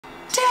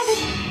Daddy.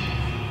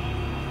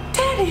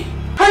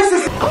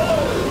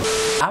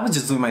 I was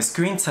just doing my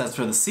screen test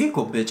for the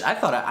sequel, bitch. I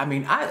thought,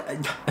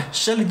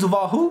 Shelley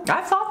Duvall who?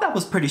 I thought that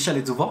was pretty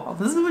Shelley Duvall.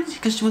 This is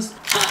because she was...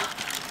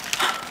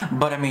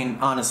 But I mean,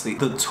 honestly,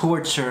 the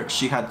torture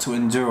she had to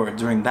endure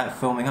during that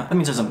filming. Let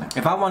me tell you something.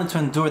 If I wanted to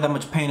endure that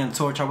much pain and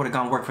torture, I would have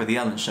gone work for the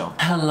Ellen Show.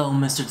 Hello,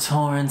 Mr.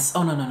 Torrance.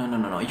 Oh,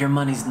 no. Your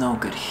money's no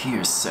good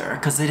here, sir.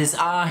 Because it is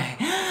I,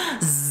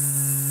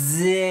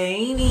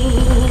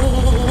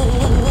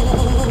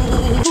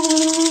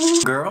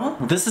 Girl,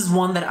 this is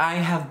one that I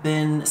have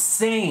been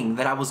saying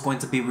that I was going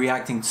to be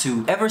reacting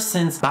to ever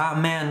since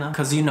Batman,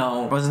 cause you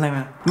know, what's his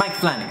name? Mike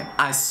Flanagan.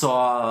 I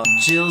saw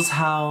Jill's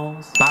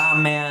House,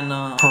 Batman,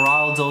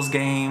 Geraldo's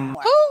Game.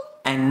 Who?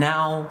 And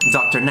now,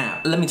 Dr.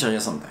 Nap. Let me tell you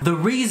something. The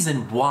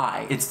reason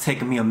why it's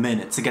taken me a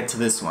minute to get to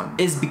this one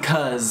is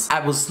because I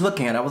was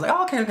looking at it. I was like,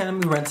 oh, okay, let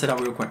me rent it out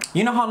real quick.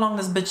 You know how long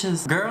this bitch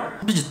is? Girl,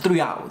 this bitch is 3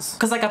 hours.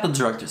 Cause I got the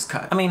director's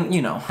cut. I mean,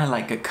 you know, I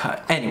like a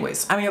cut.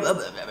 Anyways, I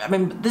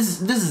mean,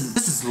 this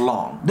is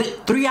long.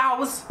 3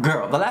 hours?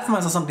 Girl, the last time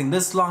I saw something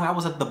this long, I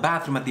was at the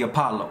bathroom at the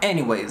Apollo.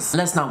 Anyways,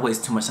 let's not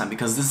waste too much time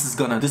because this is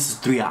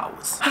 3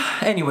 hours.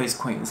 Anyways,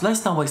 queens,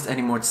 let's not waste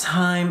any more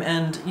time.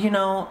 And, you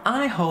know,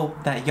 I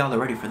hope that y'all are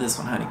ready for this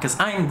one, honey, because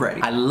I'm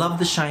ready. I love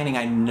The Shining.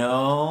 I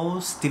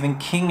know Stephen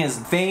King has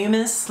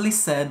famously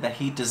said that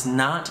he does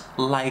not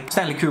like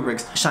Stanley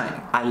Kubrick's Shining.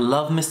 I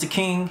love Mr.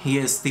 King. He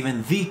is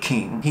Stephen the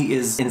King. He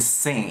is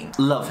insane.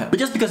 Love him. But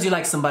just because you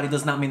like somebody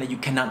does not mean that you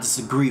cannot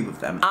disagree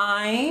with them.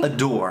 I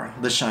adore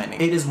The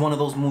Shining. It is one of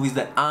those movies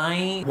that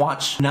I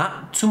watch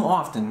not too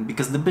often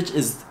because the bitch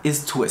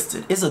is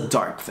twisted. It's a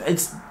dark,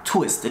 it's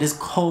twisted, it's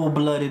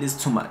cold-blooded, it's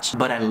too much.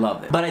 But I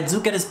love it. But I do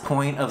get his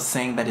point of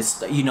saying that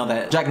it's, you know,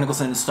 that Jack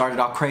Nicholson started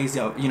out crazy.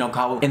 You know,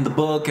 how in the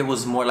book it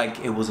was more like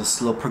it was a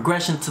slow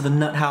progression to the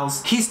nut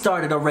house. He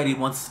started already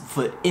once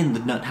foot in the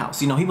nut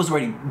house. You know, he was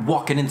already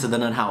walking into the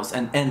nut house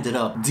and ended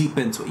up deep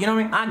into it. You know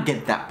what I mean? I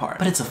get that part.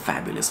 But it's a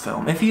fabulous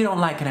film. If you don't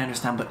like it, I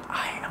understand, but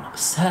I am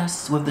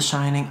obsessed with The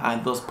Shining.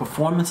 Those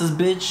performances,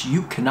 bitch,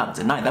 you cannot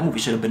deny. That movie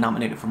should have been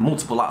nominated for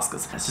multiple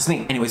Oscars. That's just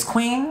me. Anyways,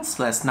 queens,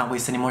 let's not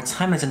waste any more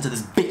time. Let's into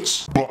this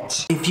bitch.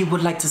 But if you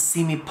would like to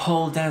see me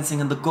pole dancing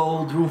in the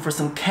gold room for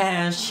some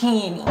cash,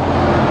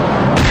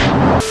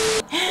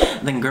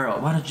 then girl,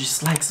 why don't you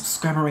just like,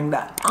 subscribe, and ring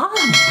that on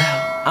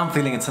bell? I'm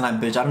feeling it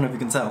tonight, bitch. I don't know if you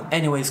can tell.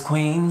 Anyways,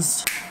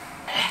 queens,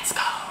 let's go.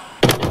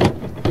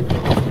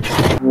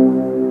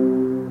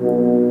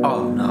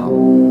 Oh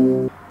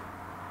no.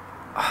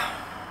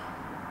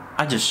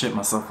 I just shit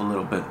myself a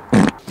little bit.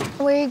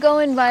 Where are you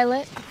going,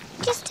 Violet?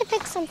 Just to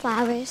pick some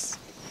flowers.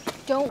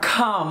 Don't.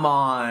 Come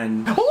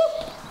on.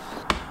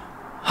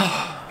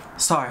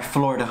 Sorry,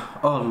 Florida.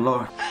 Oh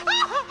Lord.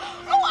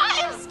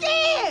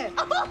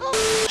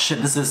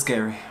 Shit, this is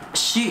scary.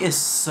 She is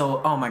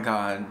so, oh my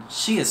god,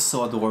 she is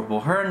so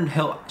adorable. Her and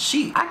Hill,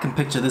 I can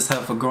picture this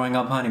heifer growing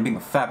up, honey, being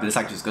a fabulous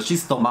actress, because she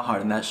stole my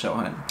heart in that show,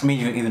 honey. I mean,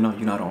 even though,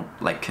 you know, I don't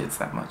like kids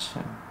that much.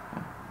 Yeah.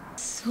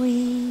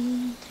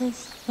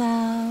 Sweetest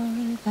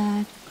flower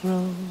that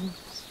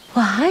grows.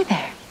 Well, hi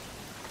there.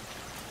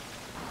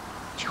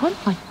 Do you want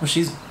one? Oh,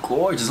 she's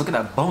gorgeous. Look at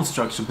that bone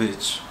structure,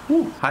 bitch.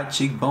 Ooh, high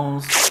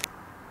cheekbones.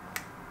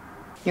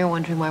 You're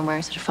wondering why I'm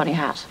wearing such a funny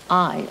hat.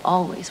 I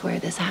always wear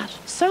this hat.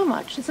 So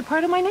much, it's a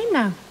part of my name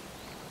now.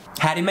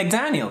 Hattie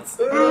McDaniels.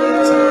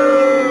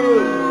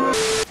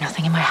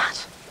 Nothing in my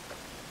hat.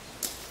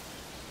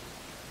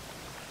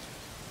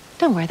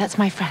 Don't worry, that's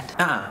my friend.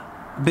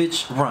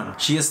 Bitch, run.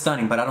 She is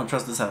stunning, but I don't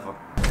trust this heifer.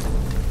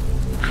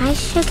 I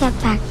should get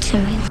back to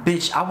it.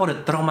 Bitch, I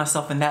would've thrown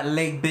myself in that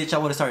lake, bitch. I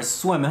would've started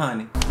swimming,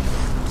 honey.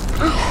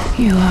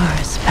 You are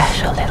a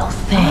special little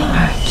thing,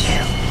 aren't you?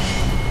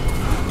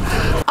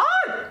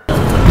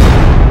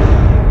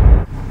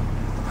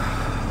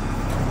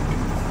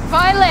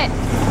 Violet!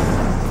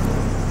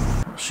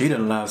 She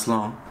didn't last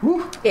long.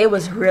 It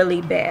was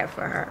really bad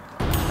for her.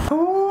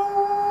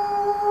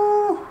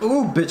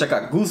 Ooh, bitch, I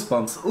got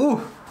goosebumps.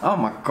 Ooh, oh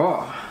my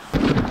god.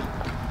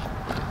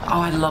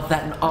 Oh, I love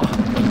that. Oh.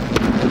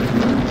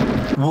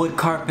 Wood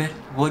carpet,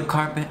 wood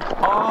carpet.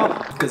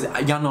 Oh, because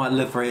y'all know I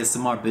live for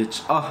ASMR,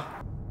 bitch. Oh.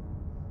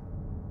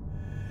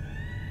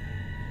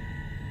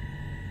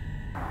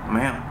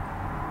 Man.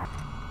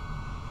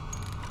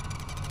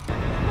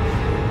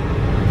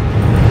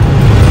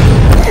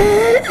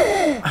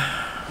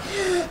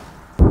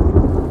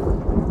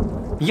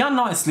 Y'all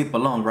know I sleep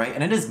alone, right?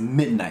 And it is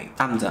midnight.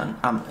 I'm done.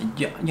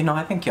 You know,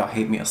 I think y'all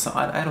hate me or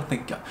something. I don't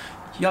think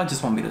y'all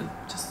just want me to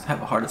just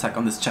have a heart attack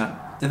on this channel.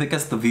 If it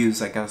gets the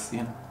views, I guess,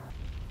 you know.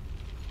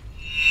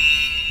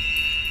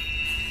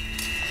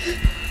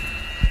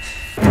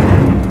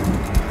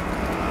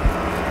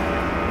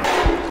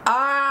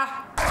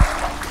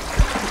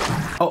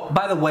 Oh,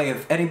 by the way,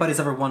 if anybody's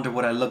ever wondered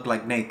what I look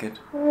like naked.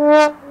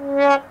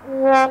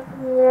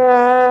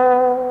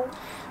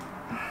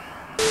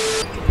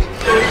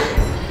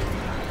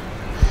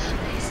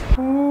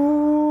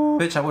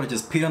 Bitch, I would've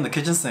just peed on the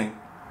kitchen sink.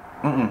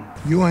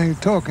 You ain't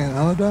talking,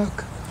 huh,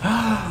 Doc?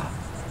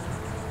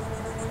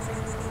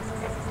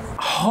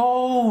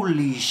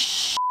 Holy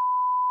sh!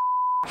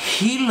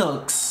 He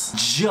looks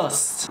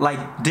just like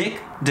Dick?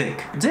 Yeah,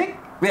 Dick.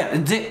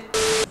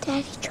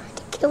 Daddy tried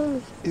to kill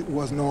me. It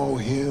wasn't all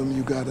him.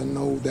 You gotta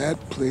know that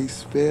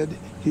place fed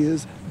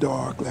his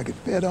dark like it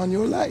fed on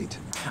your light.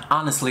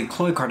 Honestly,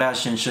 Khloe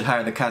Kardashian should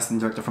hire the casting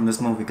director from this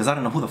movie, because I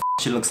don't know who the f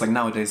she looks like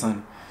nowadays,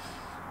 honey.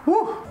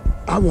 Woo!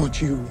 I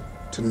want you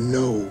to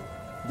know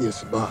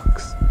this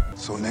box.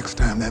 So next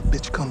time that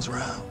bitch comes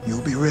around,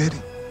 you'll be ready.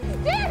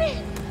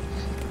 Daddy!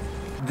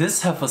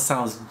 This heifer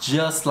sounds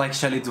just like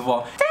Shelley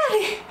Duvall.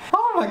 Daddy!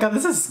 Oh my god,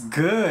 this is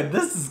good.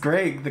 This is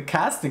great. The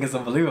casting is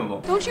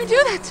unbelievable. Don't you do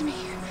that to me.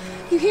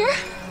 You hear?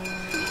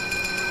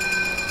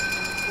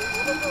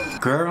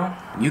 Girl,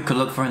 you could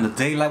look for her in the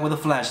daylight with a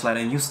flashlight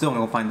and you still ain't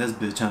gonna find this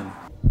bitch, honey.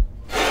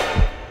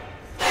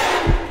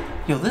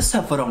 Yo, this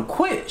heifer don't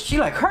quit. She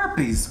like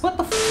herpes. What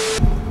the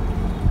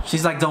f?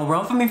 She's like, don't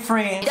run from me,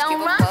 friend.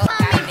 Don't run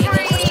from me,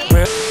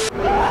 friend.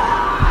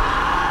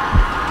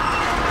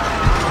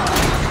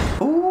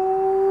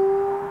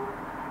 Ooh.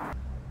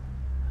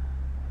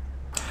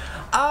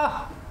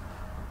 Ah.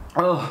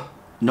 Oh.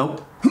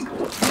 Nope.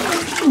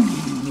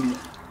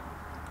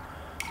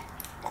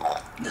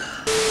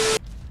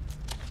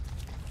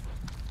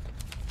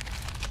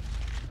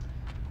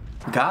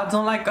 God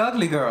don't like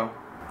ugly, girl.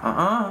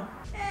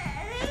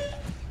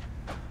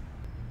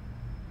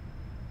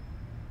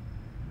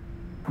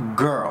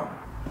 Girl.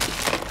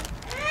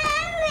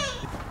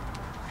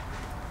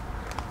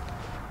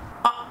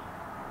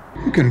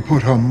 You can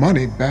put her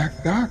money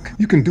back, Doc.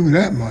 You can do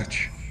that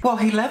much. Well,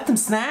 he left him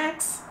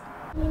snacks.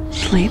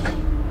 Sleep.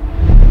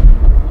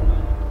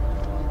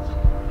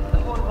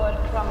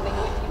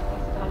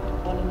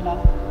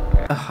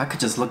 I could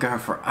just look at her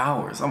for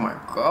hours. Oh my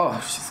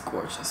god, she's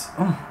gorgeous.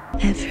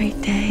 Every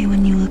day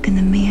when you look in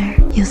the mirror,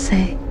 you'll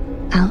say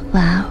out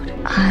loud,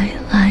 I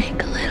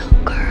like little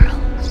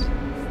girls.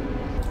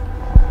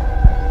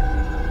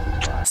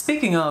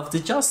 Speaking of,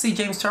 did y'all see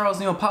James Charles'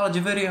 new apology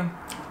video?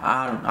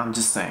 I'm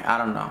just saying, I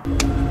don't know.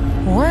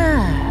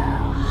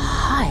 Well,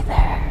 hi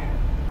there.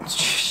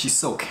 She's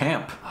so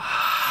camp.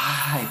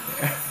 Hi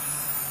there.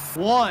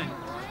 1,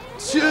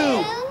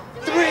 2,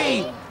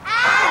 3.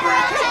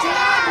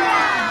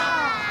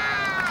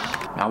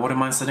 I wouldn't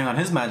mind sitting on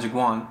his magic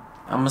wand.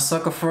 I'm a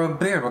sucker for a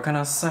beard, what can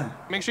I say?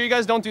 Make sure you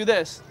guys don't do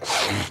this.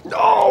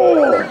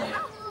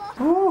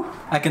 Ooh,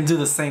 I can do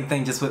the same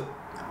thing just with...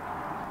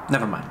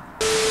 Never mind.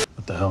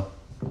 What the hell?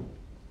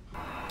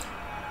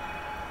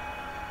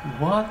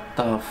 What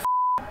the f?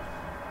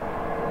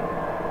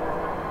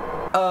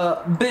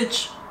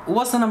 Bitch,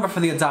 what's the number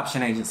for the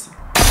adoption agency?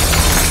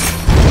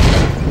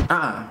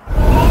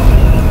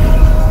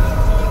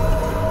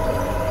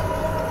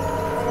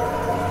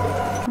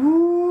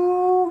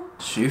 Ooh,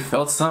 she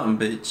felt something,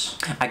 bitch.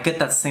 I get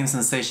that same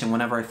sensation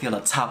whenever I feel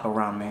a top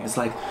around me. It's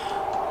like,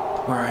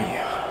 where are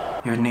you?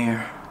 You're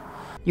near.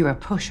 You're a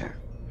pusher.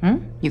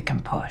 You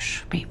can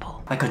push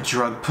people. Like a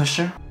drug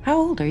pusher? How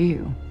old are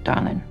you,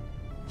 darling?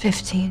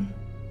 15.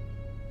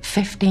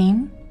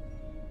 15?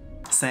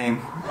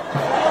 Same.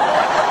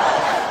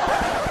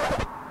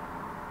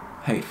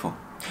 Hateful.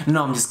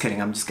 No, I'm just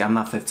kidding. I'm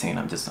not 15.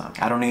 I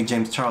don't need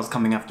James Charles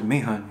coming after me,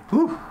 honey.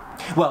 Whew.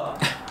 Well,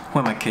 who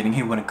am I kidding?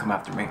 He wouldn't come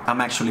after me. I'm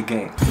actually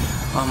gay.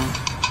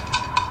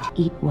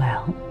 Eat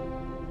well,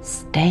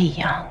 stay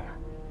young,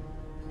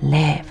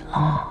 live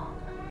long.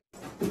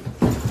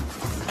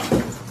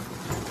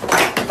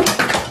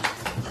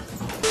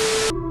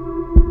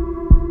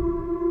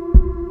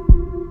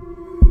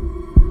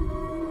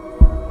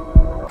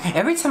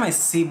 Every time I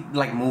see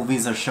like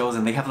movies or shows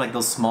and they have like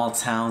those small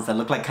towns that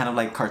look like kind of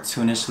like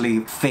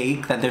cartoonishly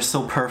fake, that they're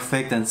so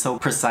perfect and so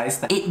precise,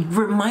 that it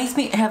reminds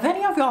me, have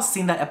any of y'all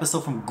seen that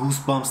episode from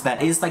Goosebumps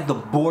that is like the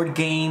board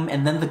game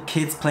and then the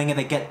kids playing it,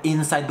 they get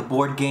inside the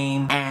board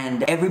game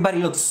and everybody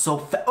looks so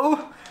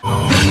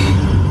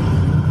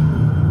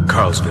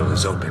Carlsville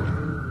is open.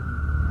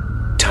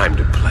 Time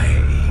to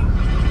play.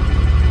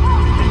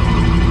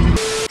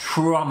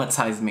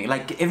 Traumatized me.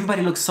 Like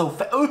everybody looks so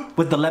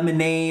with the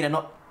lemonade and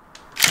all.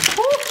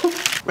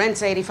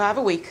 Rent's $85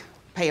 a week,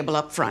 payable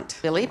up front.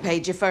 Billy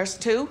paid you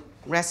first too,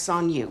 rests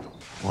on you.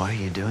 Why are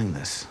you doing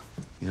this?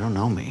 You don't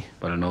know me.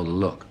 But I know the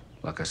look,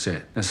 like I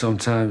said. And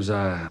sometimes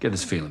I get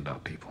this feeling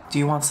about people. Do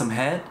you want some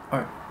head?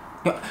 Or...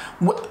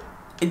 what?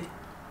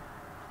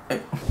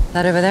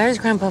 That over there is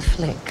Grandpa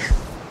Flick.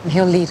 And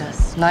he'll lead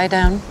us. Lie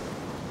down.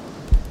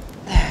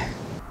 There.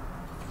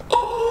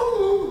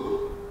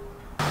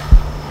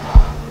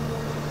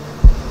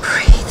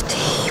 Breathe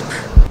deep.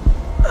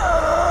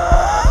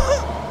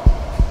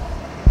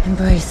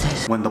 Embrace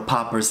it. When the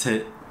poppers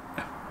hit.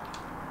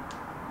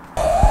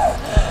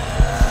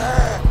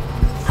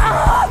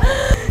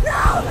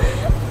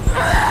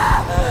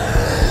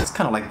 It's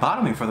kind of like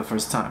bottoming for the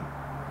first time.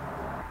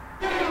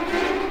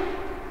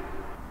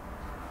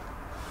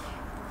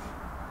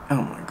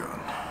 Oh my god.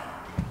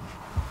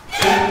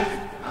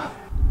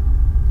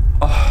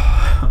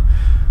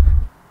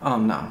 Oh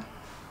no.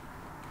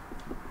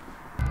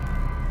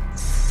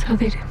 So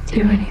they didn't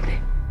do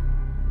anything.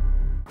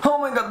 Oh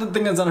my god, the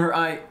thing is on her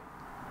eye.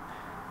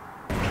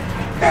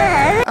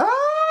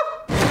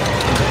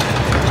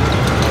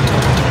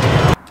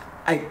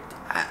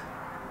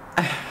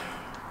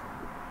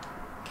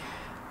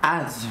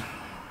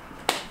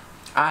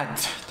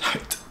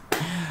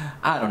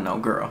 I don't know,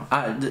 girl.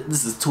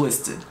 This is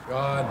twisted.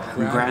 God,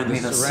 grant me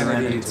the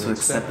serenity to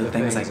accept the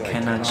things I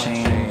cannot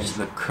change,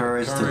 the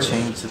courage to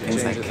change the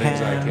things I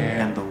can,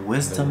 and the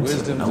wisdom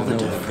to know the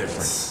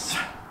difference.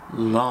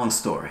 Long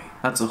story.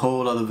 That's a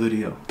whole other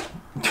video.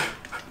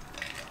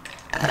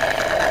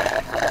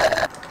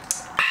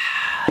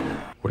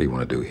 What do you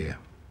want to do here?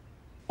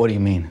 What do you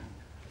mean?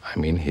 I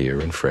mean here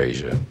in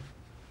Frasier.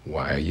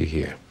 Why are you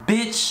here?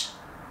 Bitch!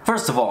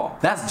 First of all,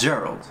 that's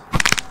Gerald.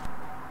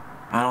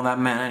 I know that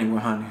man anywhere,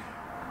 honey.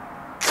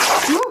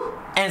 Woo.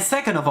 And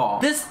second of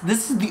all, this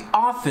is the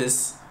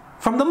office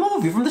from the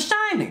movie, from The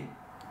Shining.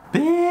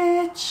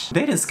 Bitch!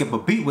 They didn't skip a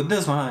beat with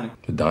this one, honey.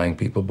 Do dying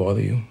people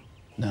bother you?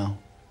 No.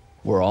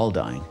 We're all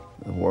dying.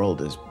 The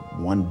world is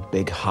one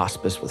big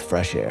hospice with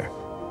fresh air.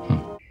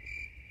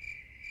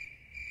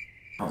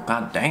 Oh,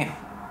 god damn.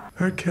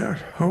 That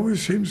cat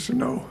always seems to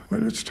know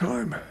when it's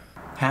time.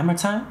 Hammer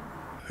time?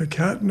 A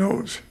cat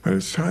knows when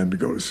it's time to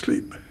go to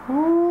sleep.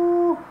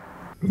 Ooh.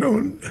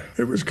 Knowing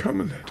it was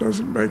coming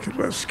doesn't make it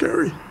less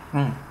scary.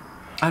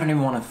 I don't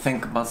even want to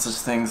think about such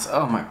things.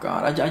 Oh my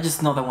god. I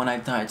just know that when I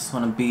die, I just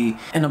want to be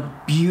in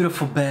a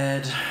beautiful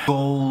bed,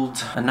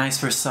 gold, a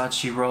nice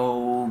Versace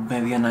robe,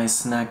 maybe a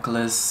nice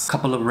necklace,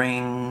 couple of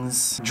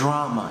rings,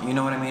 drama, you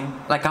know what I mean?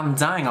 Like, I'm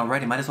dying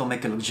already, might as well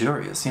make it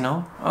luxurious, you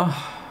know?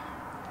 Oh,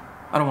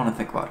 I don't want to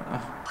think about it.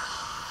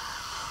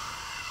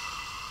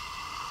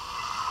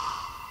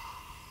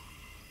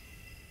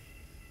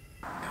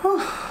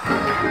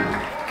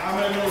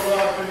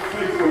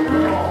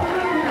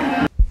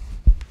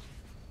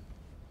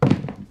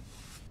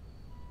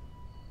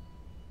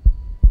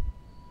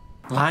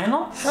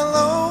 Lionel?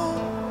 Hello?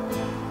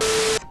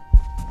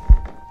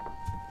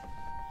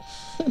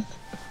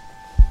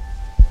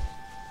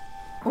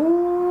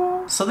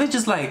 Ooh. So they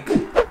just like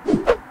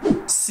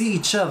see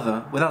each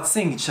other without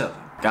seeing each other.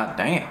 God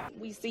damn.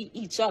 We see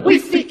each other. We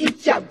see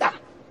each other.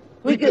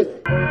 We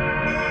good.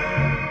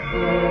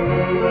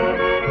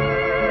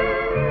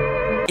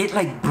 It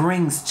like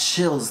brings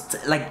chills.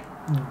 Like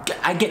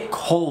I get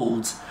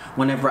cold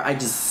whenever I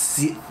just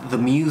see the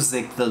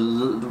music, the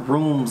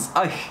rooms.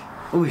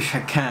 Ooh, I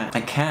can't.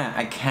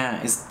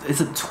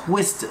 It's a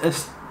twist.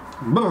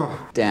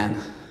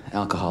 Dan,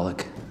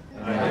 alcoholic.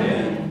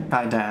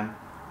 Hi, Dan.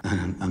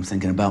 I'm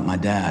thinking about my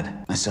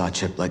dad. I saw a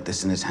chip like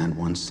this in his hand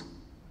once.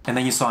 And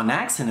then you saw an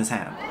axe in his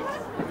hand.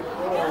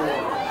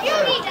 You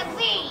need to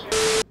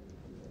leave.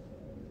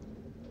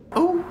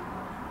 Ooh.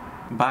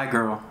 Bye,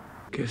 girl.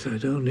 Guess I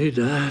don't need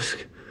to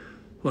ask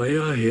why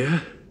you're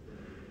here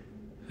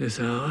this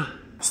hour.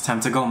 It's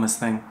time to go, Miss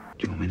Thing.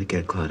 Do you want me to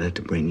get Claudette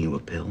to bring you a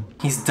pill?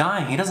 He's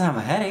dying. He doesn't have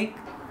a headache.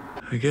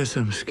 I guess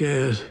I'm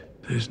scared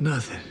there's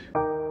nothing.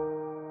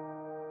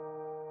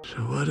 So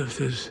what if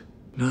there's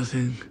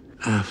nothing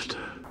after?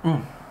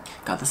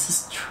 God, this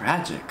is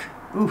tragic.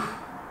 Ooh.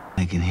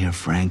 I can hear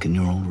Frank in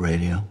your old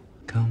radio.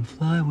 Come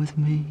fly with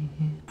me.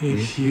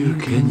 If you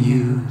can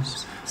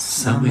use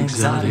some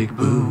exotic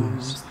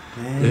booze,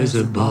 there's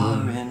a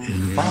bar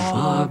in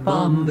far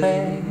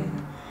Bombay.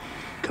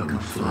 Come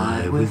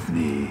fly with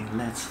me.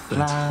 Let's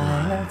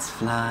fly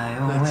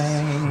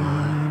away.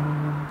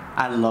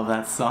 I love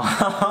that song.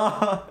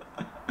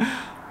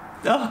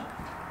 Oh.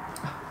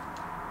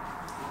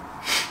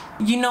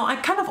 You know, I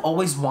kind of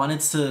always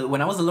wanted to,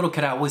 when I was a little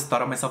kid, I always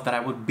thought of myself that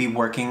I would be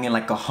working in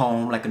like a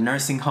home, like a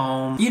nursing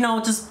home. You know,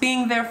 just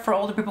being there for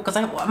older people, because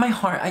my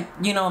heart,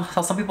 you know,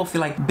 how some people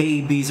feel like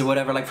babies or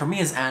whatever. Like for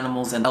me as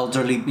animals and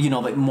elderly, you know,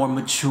 like more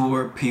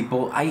mature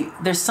people,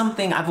 there's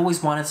something I've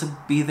always wanted to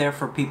be there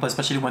for people,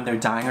 especially when they're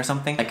dying or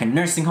something, like in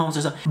nursing homes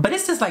or something. But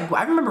it's just like,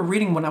 I remember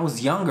reading when I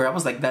was younger, I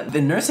was like that the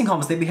nursing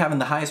homes, they be having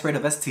the highest rate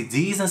of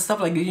STDs and stuff.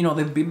 Like, you know,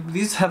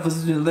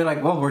 they're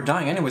like, well, we're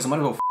dying anyway, so might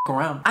as well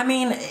around. I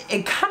mean,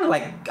 it kind of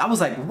like, I was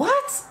like,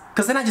 what?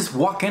 Because then I just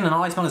walk in and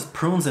all I smell is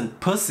prunes and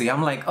pussy.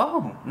 I'm like,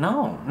 oh,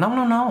 no.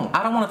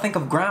 I don't want to think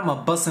of grandma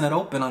busting it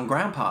open on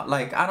grandpa.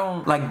 Like, I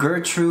don't, like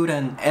Gertrude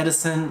and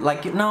Edison,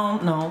 like,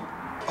 no.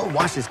 Oh,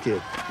 watch this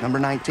kid, number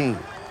 19.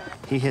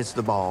 He hits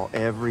the ball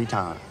every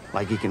time,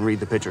 like he can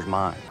read the pitcher's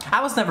mind.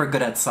 I was never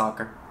good at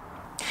soccer.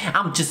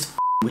 I'm just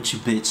with you,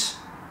 bitch.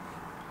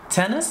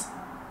 Tennis?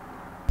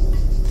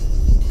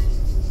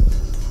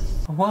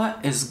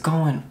 What is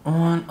going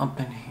on up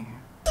in here?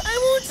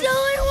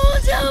 I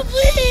won't tell,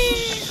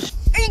 please.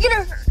 Are you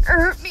gonna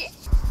hurt me?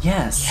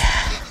 Yes.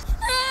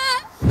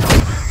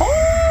 Oh!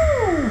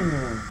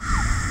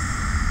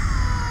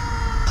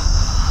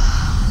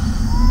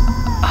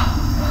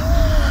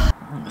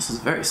 This is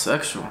very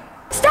sexual.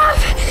 Stop!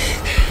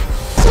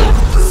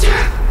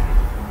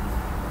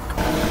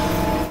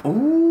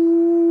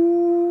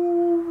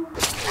 Ooh.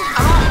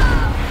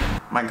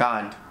 Ah. My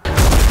God.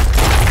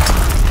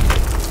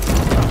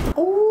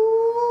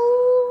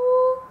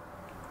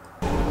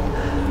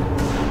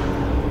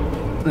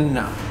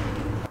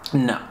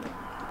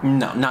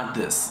 No, not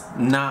this.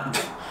 Not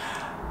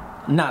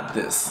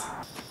this.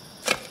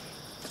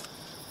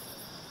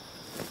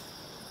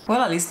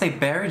 Well, at least they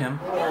buried him.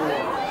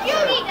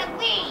 You need to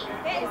leave.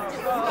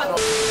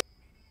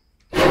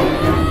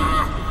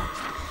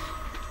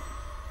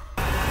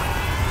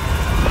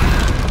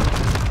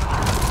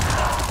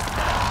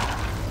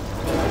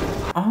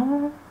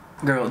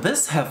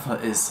 this heifer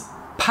is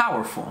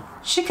powerful.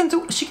 She can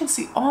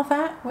see all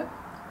that? What?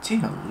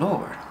 Dear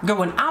Lord. Girl,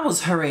 when I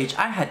was her age,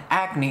 I had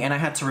acne and I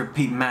had to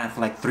repeat math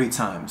like 3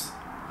 times.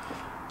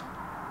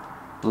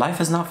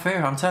 Life is not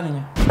fair, I'm telling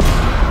you.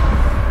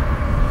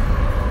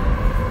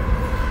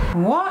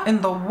 What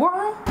in the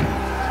world? Ooh.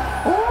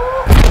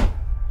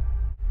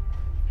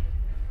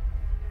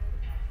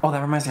 Oh,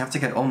 that reminds me, I have to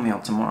get oatmeal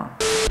tomorrow.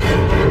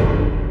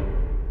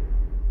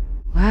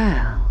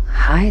 Wow,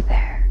 hi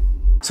there.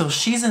 So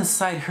she's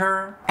inside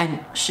her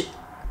and she...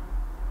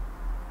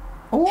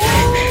 Ooh.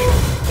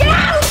 Get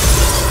out!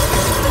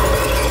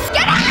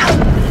 Get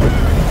out!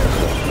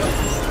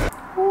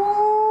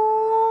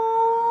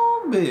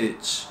 Ooh,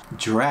 bitch.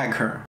 Drag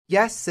her.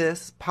 Yes,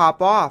 sis,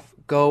 pop off,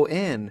 go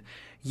in.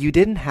 You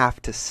didn't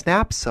have to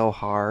snap so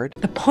hard.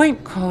 The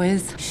point, Crow,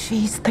 is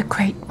she's the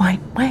great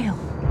white whale.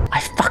 I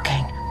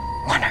fucking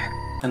want her.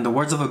 In the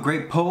words of a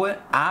great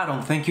poet, I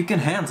don't think you can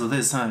handle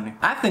this, honey.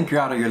 I think you're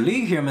out of your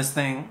league here, Miss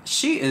Thing.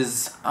 She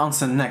is on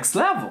some next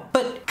level.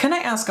 But can I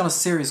ask on a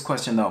serious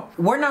question, though?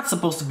 We're not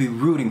supposed to be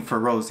rooting for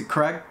Rosie,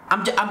 correct?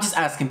 I'm just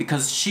asking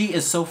because she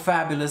is so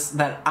fabulous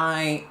that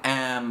I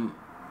am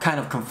kind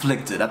of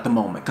conflicted at the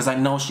moment. Because I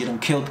know she done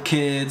killed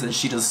kids and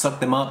she done sucked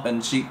them up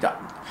and she...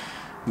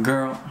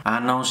 Girl, I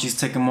know she's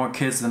taking more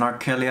kids than R.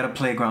 Kelly at a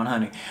playground,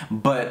 honey.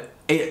 But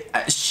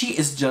she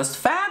is just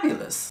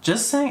fabulous.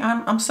 Just saying,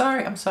 I'm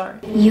sorry, I'm sorry.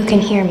 You can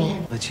hear me.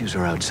 Let's use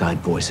our outside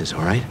voices,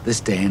 all right? This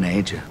day and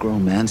age, a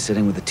grown man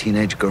sitting with a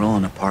teenage girl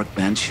on a park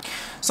bench.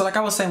 So like I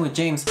was saying with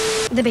James...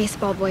 The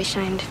baseball boy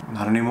shined.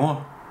 Not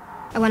anymore.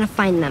 I want to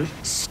find them.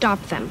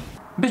 Stop them.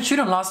 Bitch, you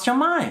done lost your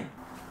mind.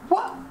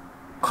 What?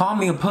 Call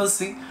me a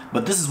pussy,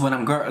 but this is when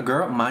I'm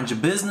girl, mind your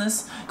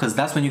business, cause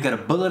that's when you get a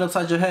bullet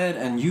upside your head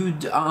and you,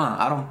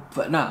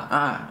 cause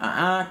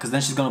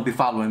then she's gonna be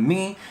following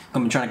me,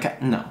 gonna be trying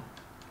to no.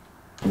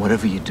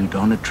 Whatever you do,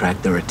 don't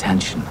attract their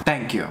attention.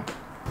 Thank you.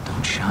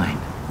 Don't shine.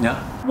 Yeah.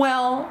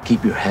 Well.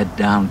 Keep your head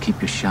down, keep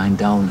your shine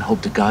down, and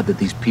hope to God that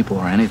these people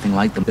are anything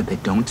like them, that they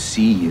don't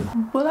see you.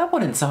 Well, I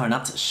wouldn't tell her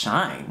not to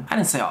shine. I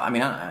didn't say,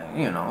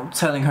 you know,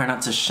 telling her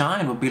not to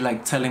shine would be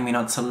like telling me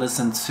not to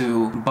listen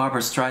to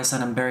Barbra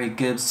Streisand and Barry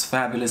Gibb's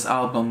fabulous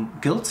album,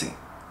 Guilty.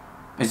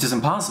 It's just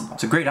impossible.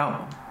 It's a great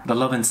album. The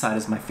Love Inside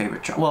is my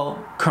favorite track.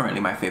 Well,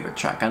 currently my favorite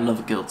track. I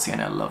love Guilty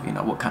and I love, you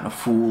know, What Kind of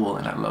Fool,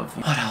 and I love,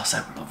 what else?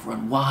 I love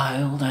Run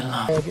Wild, I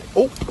love...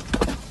 Oh,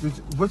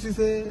 what you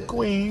said?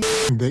 Queen.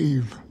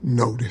 They've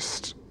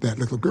noticed that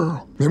little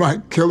girl. They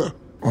might kill her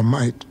or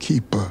might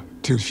keep her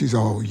till she's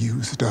all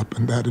used up,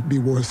 and that'd be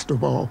worst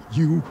of all.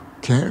 You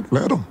can't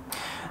let them.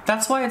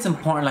 That's why it's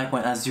important, like,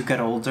 as you get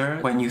older,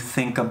 when you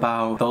think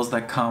about those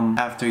that come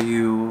after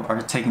you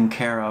are taken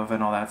care of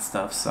and all that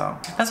stuff. So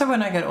that's why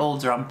when I get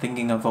older, I'm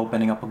thinking of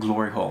opening up a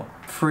glory hole.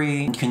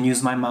 Free, you can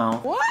use my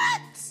mouth.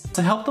 What?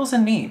 To help those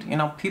in need. You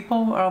know,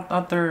 people are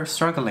out there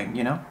struggling,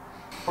 you know?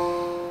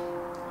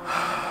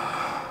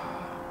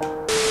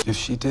 If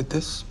she did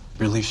this,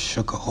 really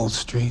shook a whole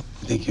street,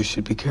 I think you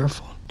should be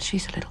careful.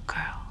 She's a little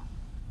girl.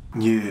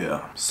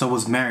 Yeah, so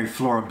was Mary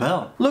Flora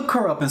Bell. Look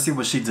her up and see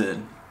what she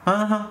did.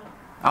 Uh-huh.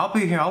 I'll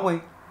be here, I'll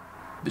wait.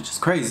 Bitch is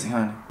crazy,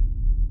 honey.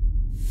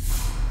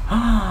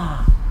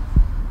 Oh.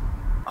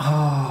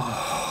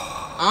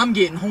 I'm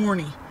getting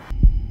horny.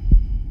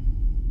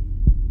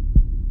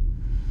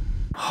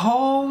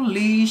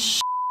 Holy sh**.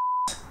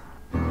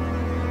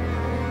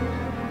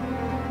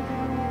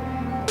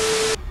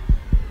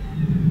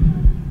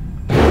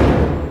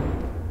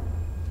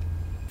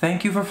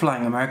 Thank you for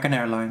flying American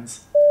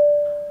Airlines.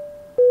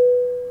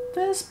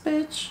 This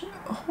bitch,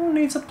 who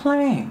needs a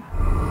plane?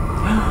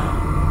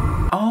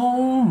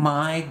 Oh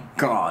my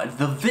god,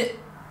 the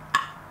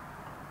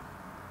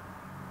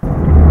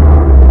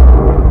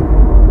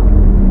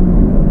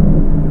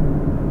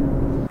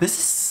This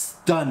is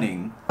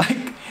stunning.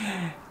 Like,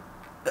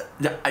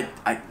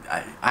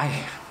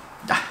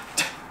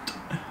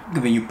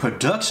 giving you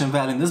production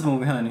value in this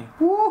movie, honey.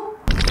 Woo.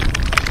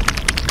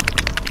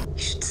 You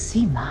should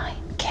see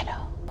mine,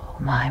 kiddo.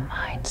 My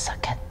mind's a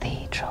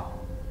cathedral.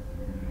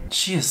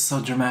 She is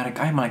so dramatic.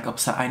 I'm like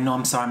upset. I know,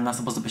 I'm sorry, I'm not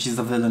supposed to, but she's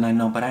a villain, I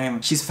know, but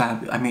she's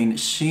fabulous. I mean,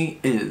 she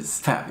is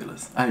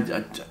fabulous.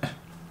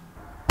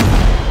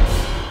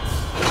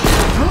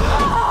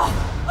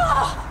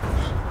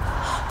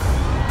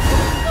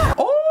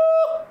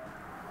 Oh!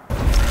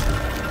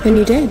 And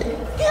you did.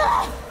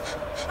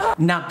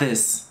 Not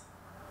this.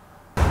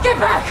 Get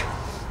back!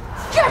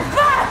 Get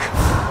back!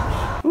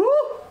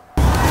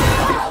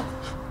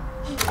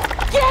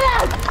 Get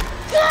out!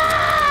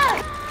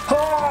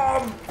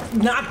 Oh,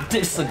 not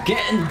this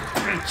again,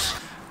 bitch.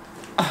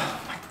 Oh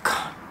my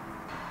god.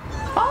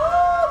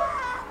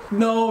 Oh!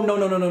 No.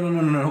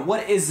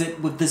 What is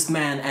it with this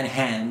man and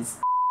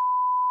hands?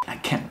 I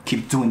can't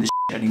keep doing this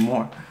shit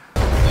anymore.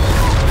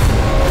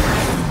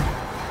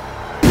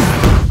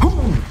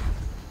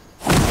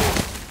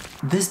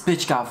 This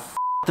bitch got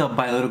f***ed up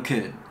by a little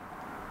kid.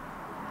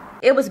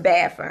 It was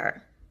bad for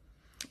her.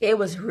 It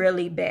was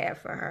really bad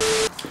for her.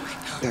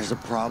 There's a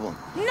problem.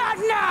 Not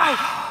now!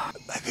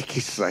 I think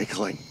he's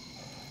cycling.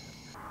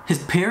 His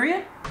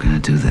period? We're gonna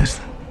do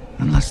this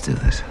unless Let's do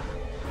this.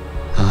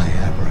 Hi,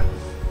 Abra.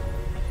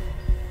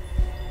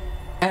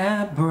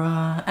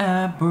 Abra,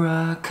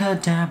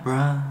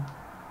 abracadabra.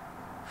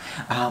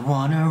 I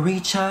wanna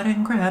reach out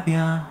and grab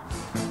ya.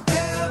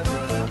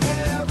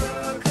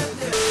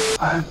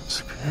 I'm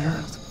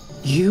scared.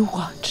 You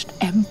watched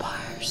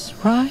empires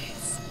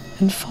rise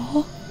and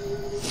fall?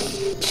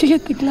 She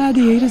hit the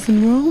gladiators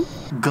in Rome?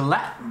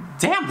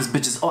 Damn, this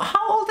bitch is. Oh,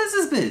 how old is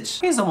this bitch?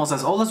 He's almost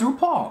as old as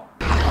RuPaul.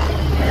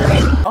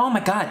 Oh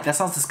my god, that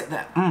sounds disgusting.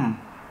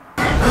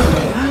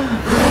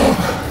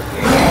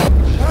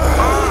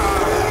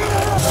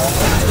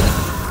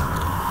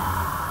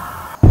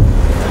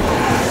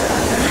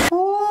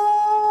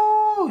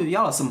 Ooh,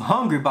 y'all are some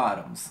hungry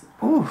bottoms.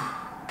 Ooh.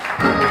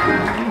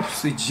 Ooh,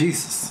 sweet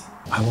Jesus.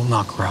 I will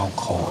knock her out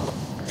cold.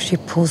 If she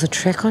pulls a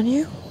trick on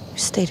you,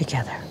 stay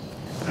together.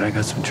 But I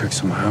got some tricks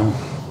of my own.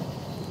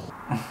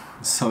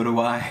 So do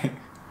I.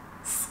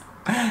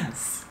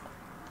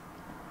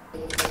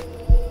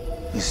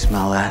 You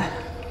smell that?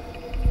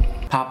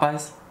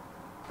 Popeyes?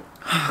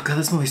 Oh god,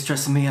 this movie's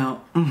stressing me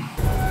out.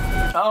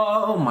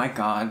 Oh my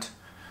god.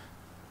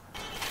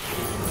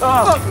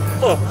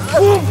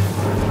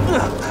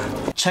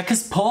 Check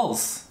his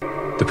pulse.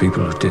 The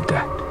people who did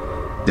that.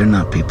 They're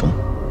not people.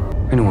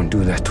 Anyone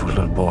do that to a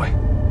little boy?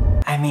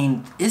 I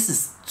mean, this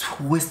is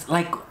twist.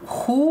 Like,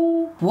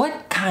 who?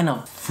 What kind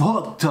of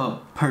fucked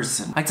up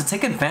person? Like, to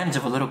take advantage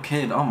of a little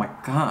kid? Oh my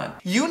god.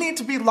 You need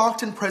to be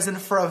locked in prison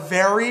for a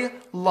very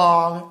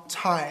long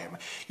time.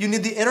 You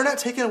need the internet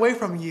taken away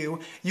from you.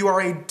 You are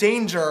a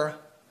danger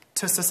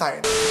to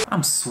society.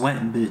 I'm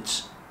sweating,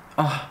 bitch.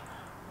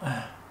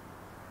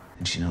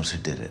 And she knows who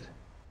did it.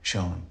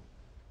 Show him.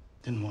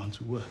 Didn't want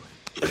to work.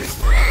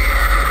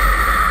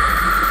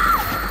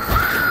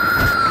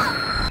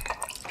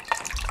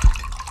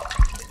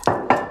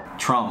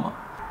 Trauma.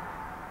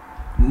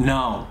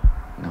 No.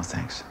 No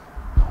thanks.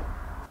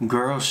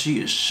 Girl, she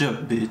is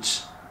shook,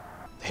 bitch.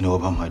 They know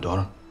about my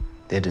daughter?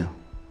 They do.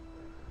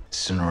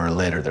 Sooner or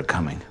later, they're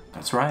coming.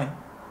 That's right.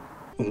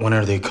 When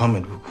are they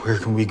coming? Where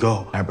can we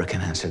go? Abra can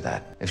answer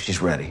that, if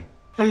she's ready.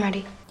 I'm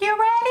ready. You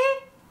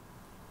ready?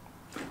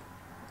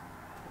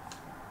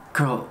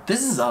 Girl,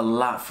 this is a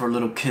lot for a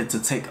little kid to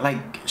take.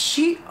 Like,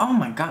 oh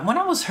my god, when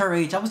I was her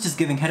age, I was just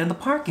giving head in the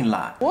parking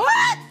lot. What?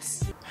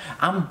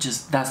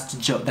 That's a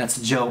joke, that's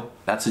a joke,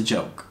 that's a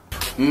joke.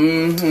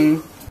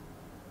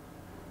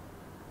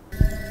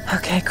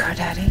 Okay,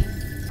 Crawdaddy,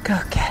 go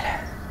get her.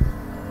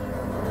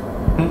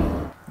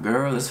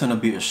 Girl, it's gonna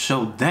be a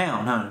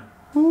showdown, huh?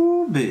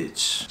 Ooh,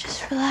 bitch.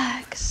 Just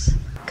relax.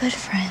 Good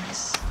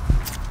friends.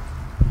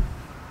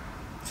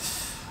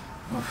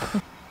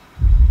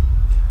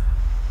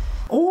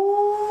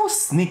 Ooh,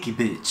 sneaky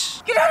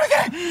bitch. Get out of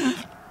there!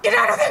 Get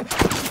out of there!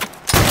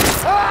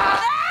 Ah!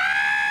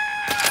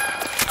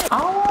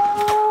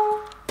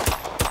 Oh.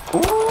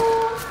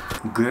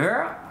 Ooh.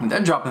 Girl, they're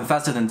dropping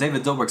faster than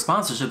David Dobrik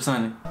sponsorships,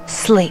 honey.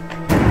 Sleep.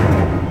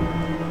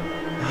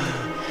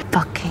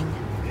 Fucking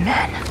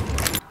men.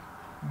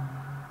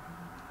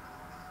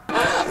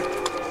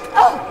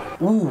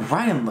 Ooh,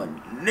 right in the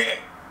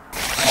neck.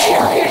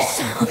 Kill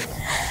yourself.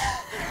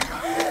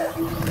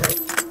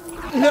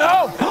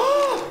 No!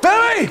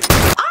 Billy!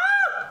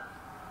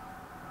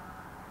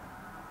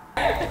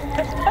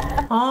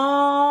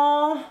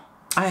 Oh,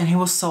 and he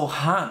was so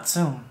hot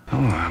too.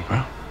 Come on,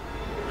 bro.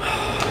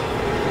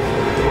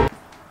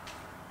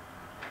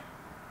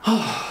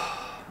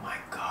 Oh my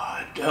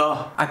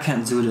god. I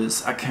can't do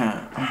this. I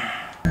can't.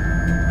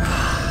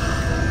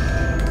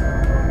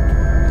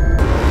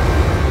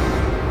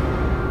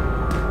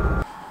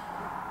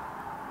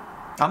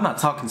 I'm not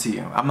talking to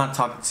you. I'm not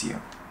talking to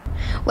you.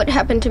 What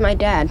happened to my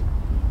dad?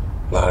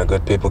 A lot of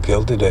good people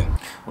killed today.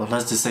 Well,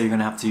 let's just say you're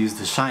gonna have to use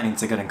The Shining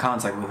to get in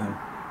contact with him.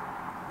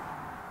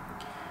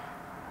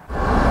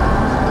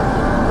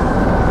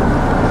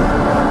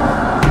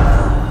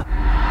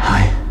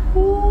 Hi.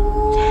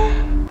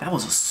 That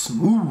was a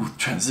smooth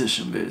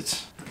transition,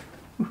 bitch.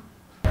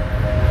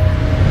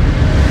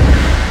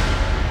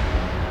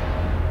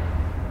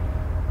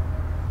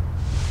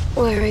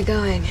 Where are we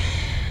going?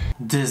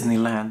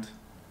 Disneyland.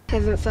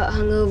 Haven't felt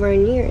hungover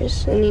in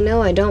years, and you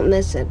know I don't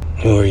miss it.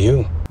 Who are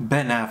you?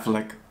 Ben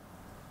Affleck.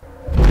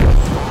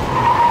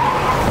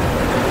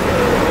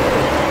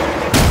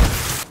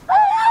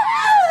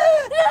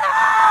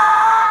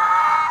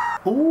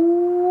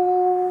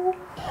 Ooh.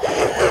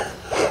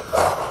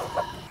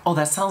 Oh,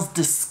 that sounds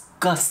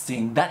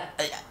disgusting. All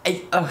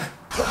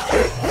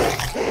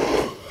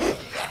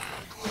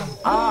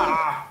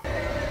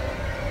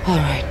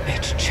right,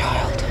 bitch,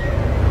 child.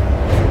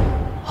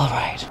 All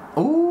right.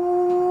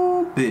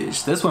 Ooh,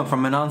 bitch. This went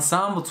from an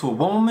ensemble to a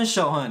one-woman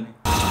show, honey.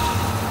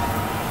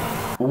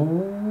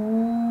 Ooh.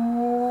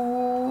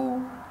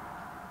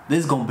 This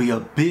is gonna be a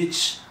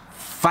bitch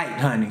fight,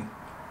 honey.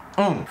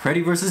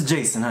 Freddy versus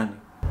Jason, honey.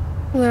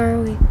 Where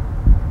are we?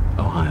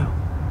 Ohio.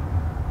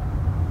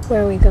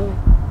 Where are we going?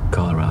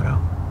 Colorado.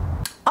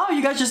 Oh,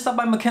 you guys just stopped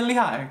by McKinley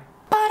High.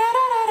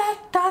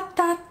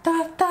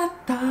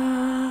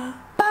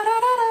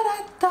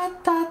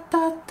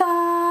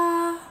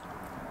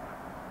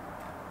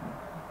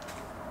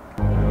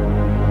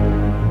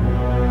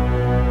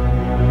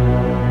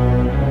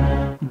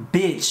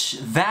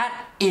 Bitch,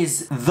 that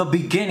is the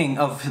beginning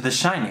of The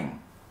Shining.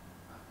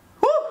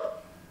 Woo!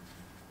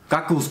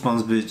 Got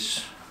goosebumps,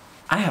 bitch.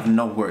 I have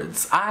no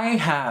words. I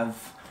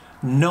have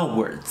no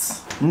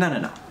words. No,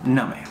 man.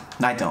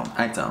 I don't.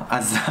 I don't.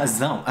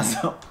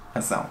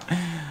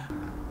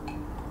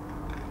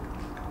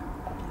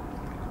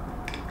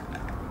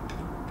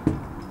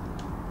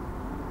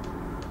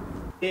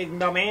 Big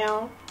no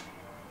meow.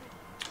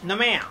 No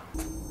meow.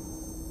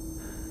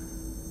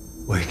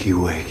 Wakey,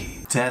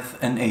 wakey. Death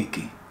and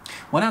achy.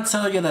 When I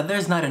tell you that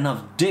there's not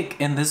enough dick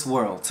in this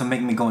world to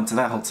make me go into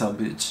that hotel,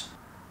 bitch.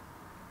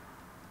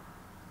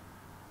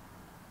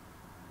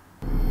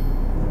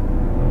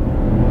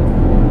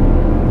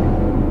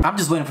 I'm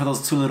just waiting for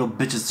those two little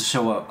bitches to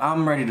show up.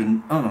 I'm ready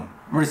to,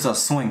 ready to start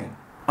swinging.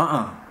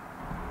 I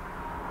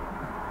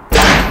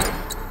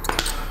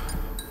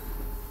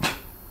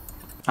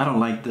don't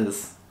like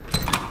this.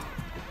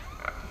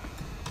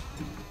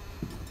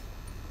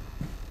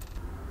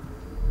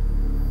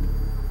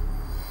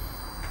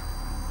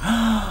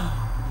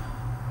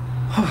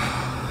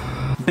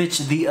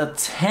 Bitch, the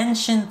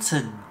attention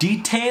to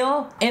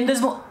detail in this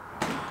movie.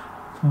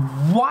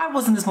 Why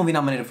wasn't this movie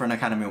nominated for an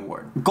Academy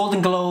Award?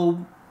 Golden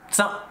Globe?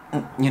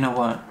 You know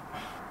what?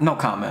 No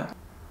comment.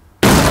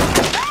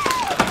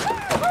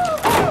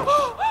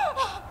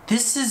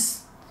 This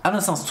is, I know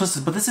it sounds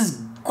twisted, but this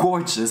is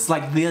gorgeous.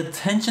 Like the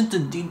attention to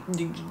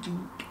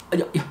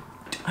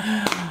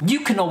you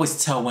can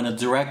always tell when a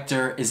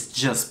director is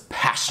just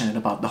passionate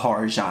about the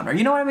horror genre.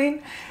 You know what I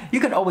mean?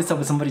 You can always tell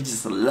when somebody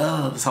just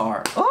loves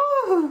horror. Oh,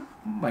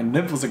 my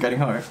nipples are getting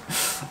hard.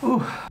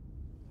 Ooh.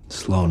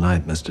 Slow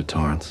night, Mr.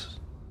 Torrance.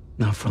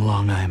 Not for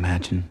long, I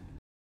imagine.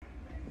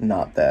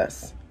 Not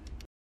this.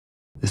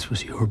 This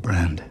was your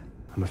brand.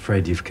 I'm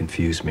afraid you've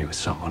confused me with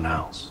someone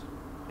else.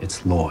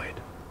 It's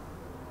Lloyd.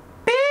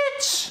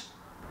 Bitch!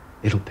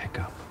 It'll pick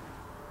up.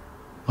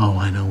 Oh,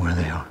 I know where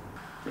they are.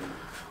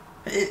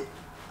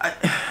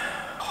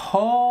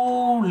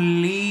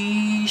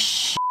 Holy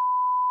shit.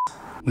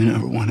 We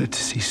never wanted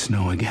to see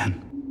snow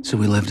again, so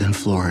we lived in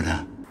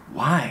Florida.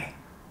 Why?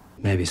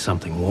 Maybe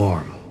something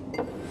warm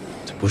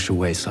to push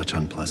away such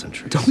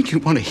unpleasantries. Don't you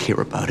want to hear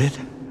about it?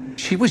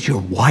 She was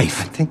your wife.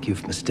 I think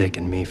you've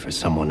mistaken me for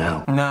someone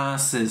else. Nah,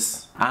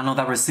 sis. I know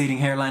that receding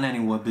hairline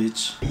anyway,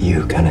 bitch.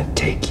 You gonna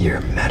take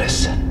your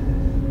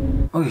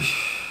medicine? Oof.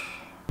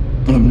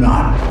 I'm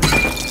not.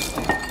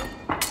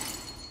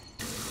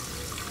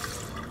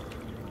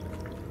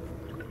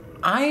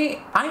 I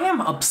am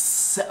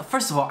obsessed.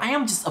 First of all, I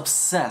am just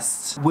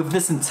obsessed with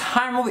this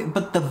entire movie.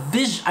 But the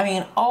vision, I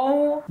mean,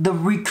 all the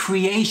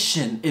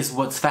recreation is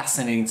what's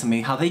fascinating to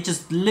me. How they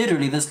just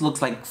literally, this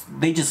looks like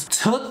they just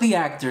took the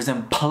actors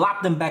and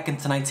plopped them back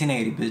into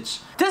 1980,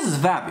 bitch. This is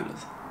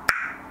fabulous.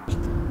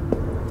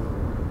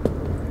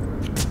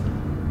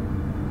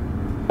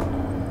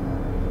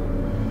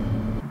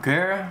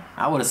 Girl,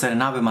 I would have said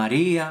an Ave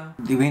Maria,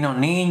 Divino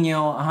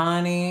Niño,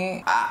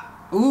 honey.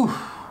 Ooh.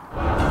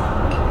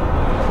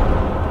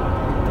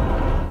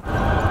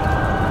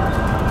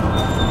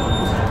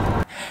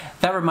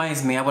 That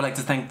reminds me, I would like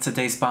to thank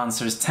today's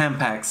sponsors,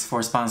 Tampax,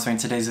 for sponsoring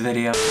today's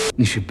video.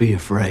 You should be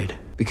afraid,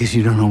 because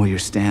you don't know where you're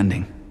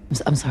standing.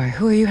 I'm sorry,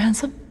 who are you,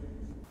 handsome?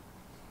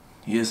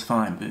 He is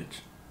fine,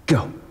 bitch.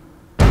 Go.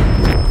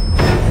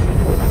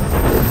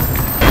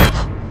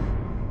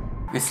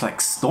 It's like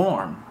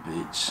Storm,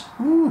 bitch.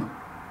 Ooh.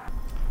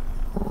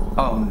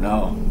 Oh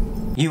no.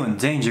 You in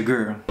danger,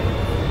 girl.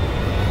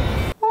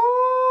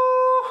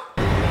 Ooh.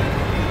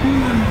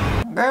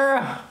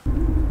 Girl.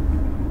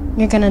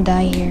 You're gonna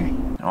die here.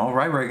 All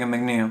right, Reagan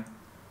McNeil.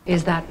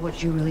 Is that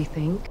what you really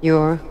think?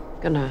 You're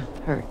gonna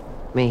hurt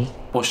me?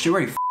 Well, she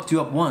already f***ed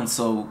you up once,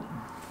 so...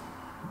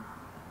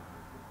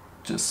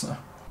 Just,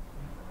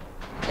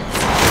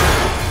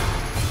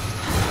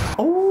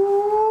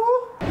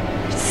 Oh!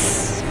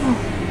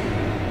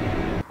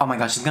 Oh my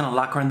gosh, she's gonna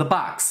lock her in the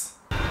box.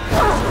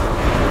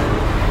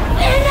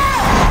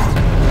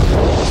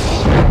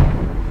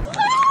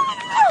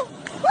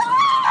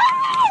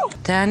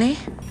 Danny,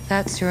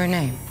 that's your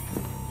name,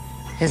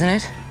 isn't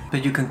it?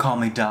 But you can call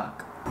me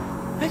Doc.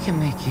 I can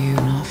make you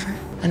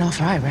an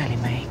offer I rarely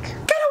make.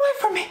 Get away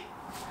from me!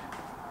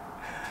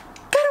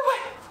 Get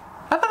away!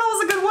 I thought that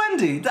was a good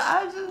Wendy.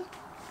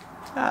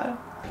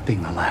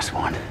 Being the last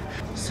one.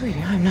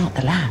 Sweetie, I'm not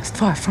the last.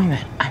 Far from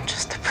it. I'm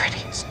just the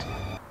prettiest.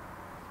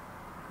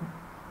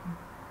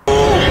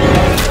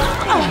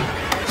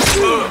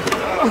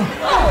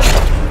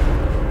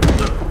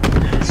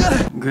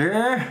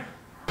 Girl.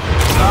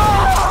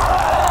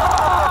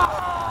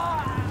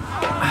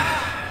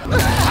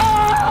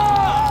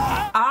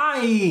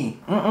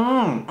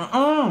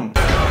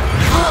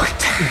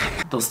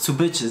 Those two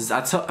bitches,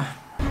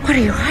 What are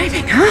you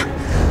hiding, huh?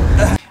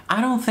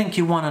 I don't think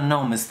you want to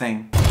know, Miss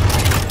Thing.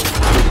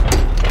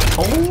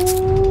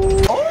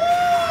 Oh!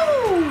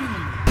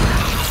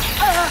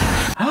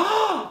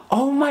 Oh!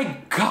 Oh my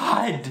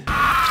God!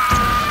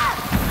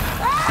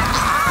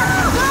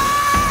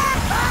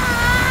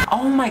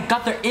 Oh my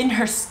God, they're in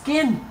her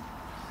skin!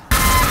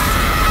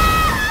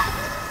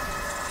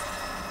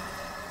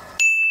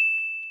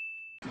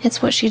 It's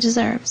what she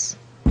deserves.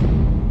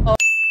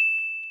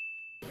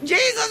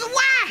 Jesus,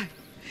 why?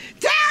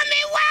 Tell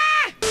me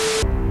why!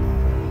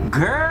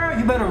 Girl,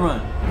 you better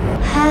run.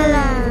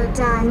 Hello,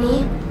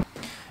 Donnie.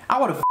 I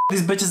wanna f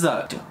these bitches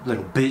up,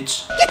 little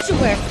bitch. Get your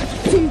ass!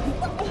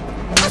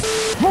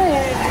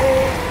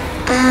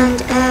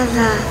 And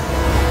Eva.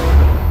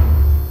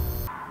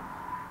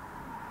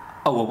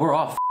 Oh, well, we're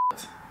all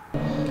f***ed.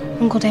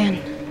 Uncle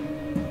Dan.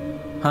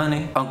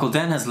 Honey, Uncle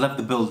Dan has left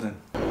the building.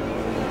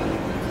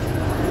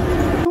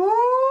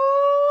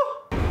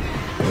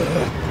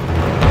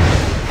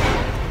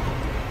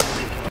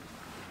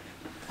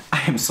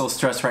 I am so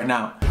stressed right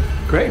now.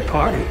 Great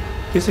party,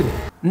 isn't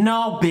it?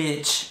 No,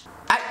 bitch.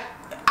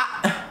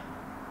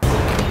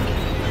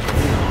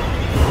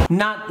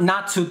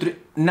 Not two, three,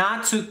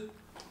 not two.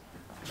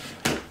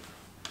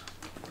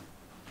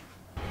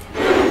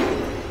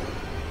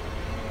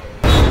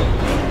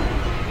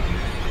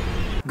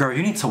 Girl,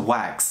 you need to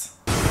wax.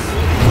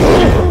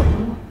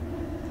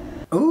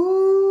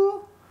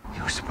 Ooh.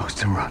 You were supposed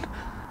to run.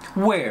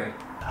 Where?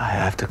 I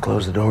have to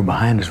close the door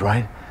behind us,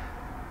 right?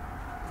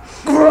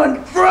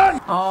 Run!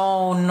 Run!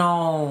 Oh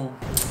no.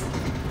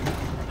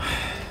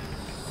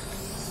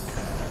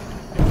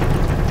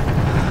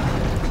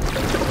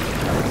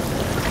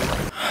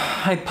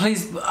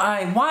 Please,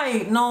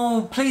 why?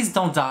 No, please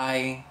don't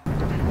die.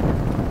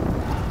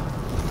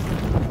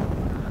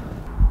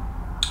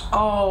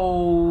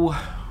 Oh.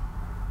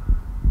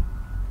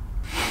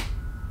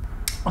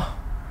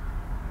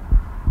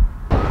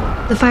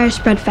 The fire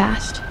spread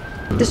fast,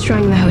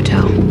 destroying the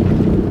hotel.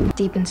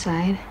 Deep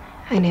inside,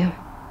 I knew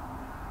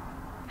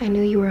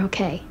you were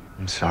okay.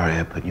 I'm sorry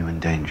I put you in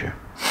danger.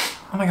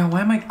 Oh my god,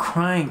 why am I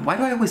crying? Why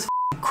do I always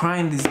cry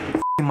in these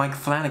Mike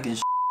Flanagan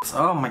shits?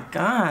 Oh my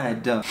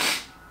god.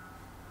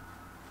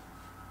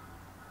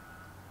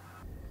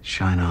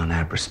 Shine on,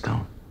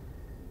 Aberstone.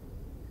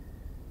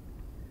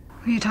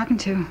 Who are you talking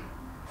to?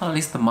 Well, at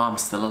least the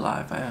mom's still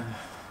alive.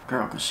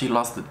 Girl, cause she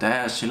lost the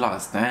dad, she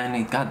lost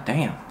Danny. God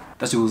damn.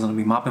 Thought she was gonna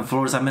be mopping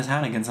floors at Miss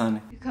Hannigan's, honey.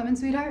 You coming,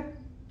 sweetheart?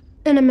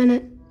 In a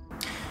minute.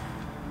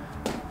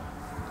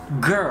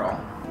 Girl.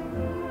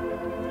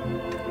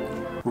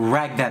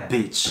 Rag that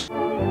bitch.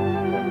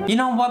 You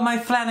know what,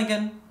 Mike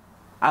Flanagan?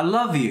 I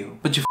love you,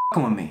 but you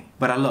f***ing with me.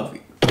 But I love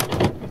you.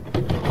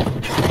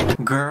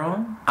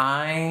 Girl,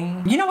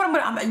 you know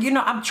what,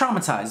 I'm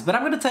traumatized, but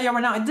I'm gonna tell you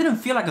right now, it didn't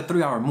feel like a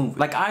 3-hour movie.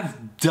 Like, I've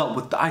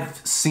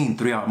seen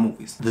 3-hour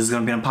movies. This is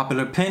gonna be an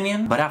unpopular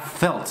opinion, but I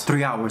felt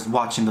 3 hours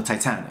watching the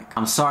Titanic.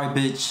 I'm sorry,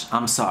 bitch,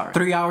 I'm sorry.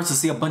 3 hours to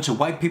see a bunch of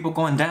white people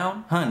going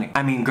down? Honey,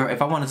 I mean, girl,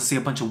 if I wanted to see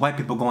a bunch of white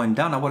people going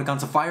down, I would've gone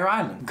to Fire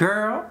Island.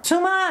 Girl,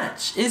 too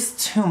much.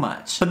 It's too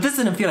much. But this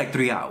didn't feel like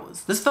 3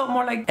 hours. This felt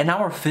more like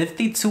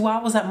 1:50, 2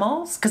 hours at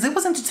most. Cause it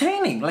was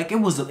entertaining. Like, it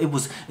was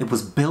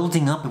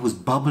building up, it was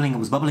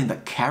bubbling. The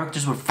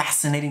characters were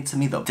fascinating to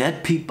me. The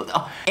dead people,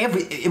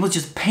 it was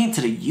just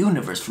painted a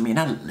universe for me, and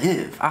I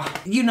live.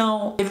 You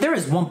know, if there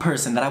is one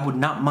person that I would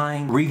not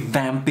mind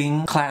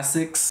revamping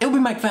classics, it would be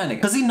Mike Flanagan,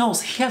 because he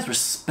knows, he has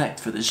respect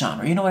for the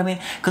genre. You know what I mean?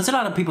 Because there are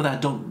a lot of people that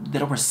don't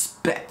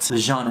respect the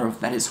genre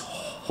that is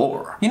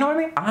horror. You know what I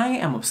mean? I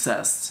am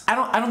obsessed. I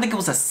don't think it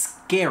was as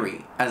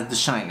scary as The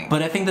Shining,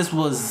 but I think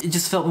it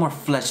just felt more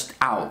fleshed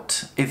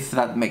out, if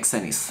that makes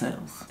any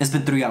sense. It's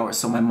been 3 hours,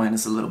 so my mind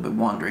is a little bit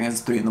wandering.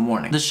 It's 3 in the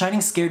morning. The Shining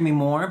scared me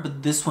more,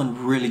 but this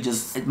one really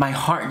my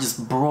heart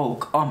just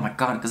broke. Oh my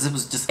god, because it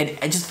was just,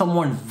 I just felt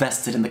more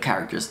invested in the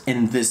characters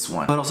in this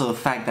one. But also the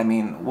fact, I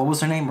mean, what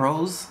was her name?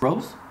 Rose?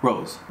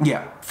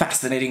 Yeah,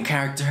 fascinating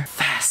character.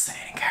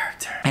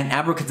 And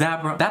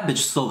Abracadabra, that bitch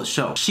stole the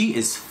show. She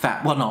is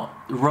fat. Well, no,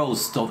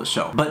 Rose stole the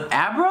show. But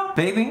Abra,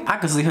 baby, I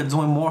could see her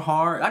doing more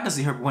hard. I could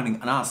see her winning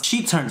an Oscar.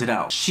 She turned it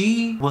out.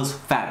 She was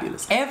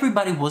fabulous.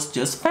 Everybody was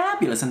just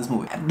fabulous in this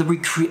movie.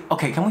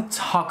 Okay, can we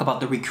talk about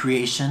the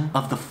recreation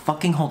of the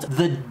fucking hotel?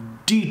 The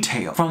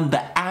detail from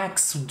the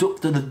axe to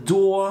the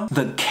door,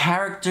 the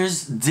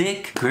characters,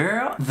 dick,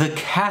 girl, the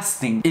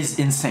casting is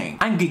insane.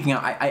 I'm geeking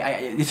out.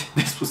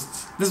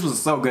 This was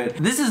so good.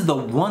 This is the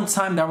one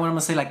time that I'm gonna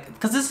say, like,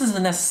 because this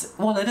isn't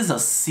well, it is a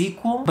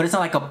sequel, but it's not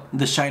like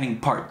The Shining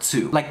Part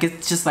 2. Like,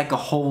 it's just like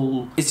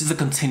it's just a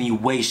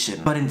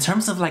continuation. But in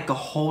terms of like a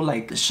whole,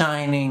 like The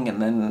Shining and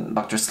then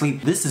Dr.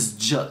 Sleep, this is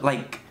just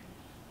like,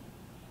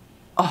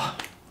 oh,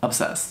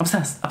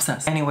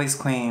 obsessed. Anyways,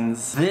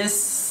 queens,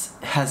 this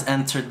has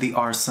entered the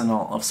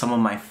arsenal of some of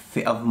my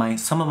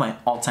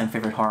all-time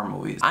favorite horror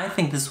movies. I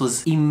think this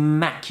was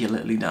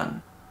immaculately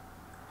done.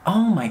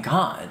 Oh my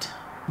god.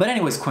 But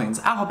anyways, queens,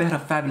 I hope you had a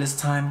fabulous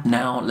time.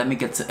 Now, let me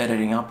get to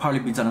editing. I'll probably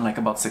be done in like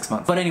about 6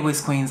 months. But anyways,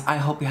 queens, I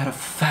hope you had a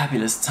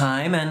fabulous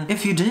time. And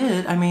if you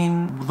did, I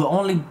mean, the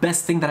only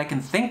best thing that I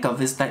can think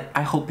of is that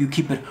I hope you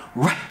keep it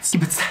right.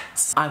 Keep it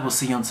set. I will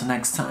see you until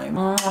next time.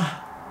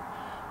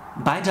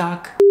 Bye,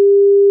 Doc.